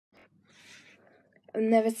I've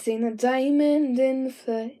never seen a diamond in the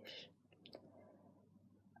flesh.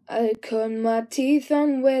 I cut my teeth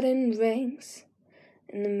on wedding rings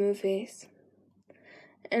in the movies,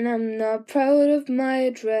 and I'm not proud of my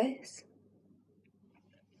address.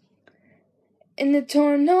 In the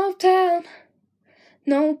torn off town,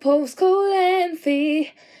 no postcode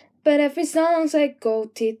envy, but every song's like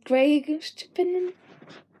gold teeth, grey goose chipping in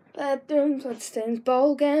bathrooms, bloodstains,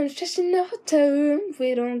 ball gowns, just in the hotel room.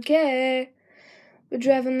 We don't care. We're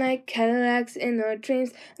driving like Cadillacs in our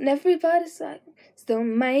dreams, and everybody's like, still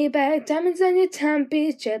Maybach, diamonds on your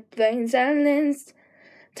timepiece, jet planes, islands,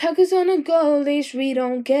 tigers on a gold leash. We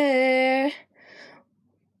don't care.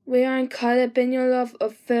 We aren't caught up in your love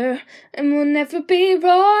affair, and we'll never be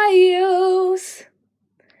royals.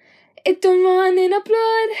 It don't run in our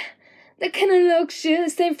blood. That kind of luxury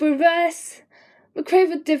ain't for us. We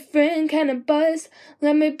crave a different kind of buzz.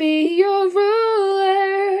 Let me be your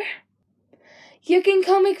ruler. You can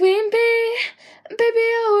call me Queen Bee, baby,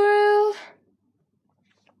 I'll rule.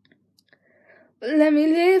 But let me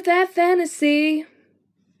live that fantasy.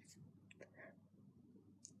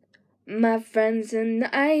 My friends and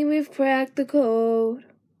I, we've cracked the code.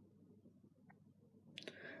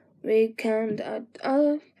 We count our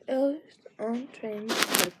dollars on trains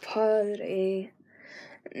to party.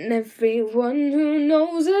 And everyone who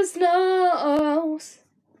knows us knows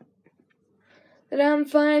that I'm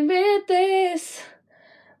fine with this.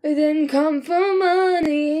 We didn't come for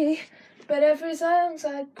money, but every song's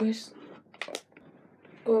like Chris.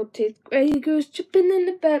 Gold teeth, grey goose, chipping in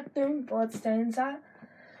the bathroom, bloodstains.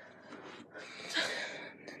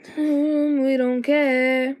 We don't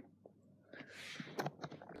care.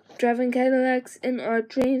 Driving Cadillacs in our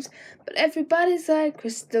dreams, but everybody's like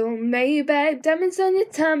crystal Maybach, diamonds on your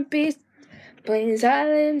timepiece, plains,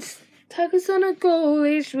 islands, tigers on a gold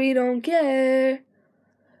leash. We don't care.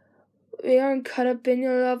 We aren't caught up in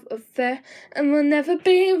your love affair, and we'll never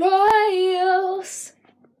be royals.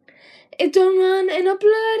 It don't run in our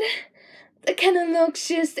blood. That kind of looks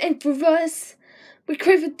just ain't for us. We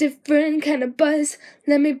crave a different kind of buzz.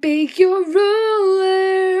 Let me be your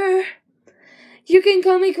ruler. You can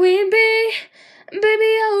call me Queen Bee,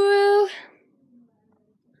 baby, I'll rule.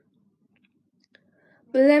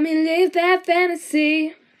 But let me live that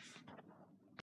fantasy.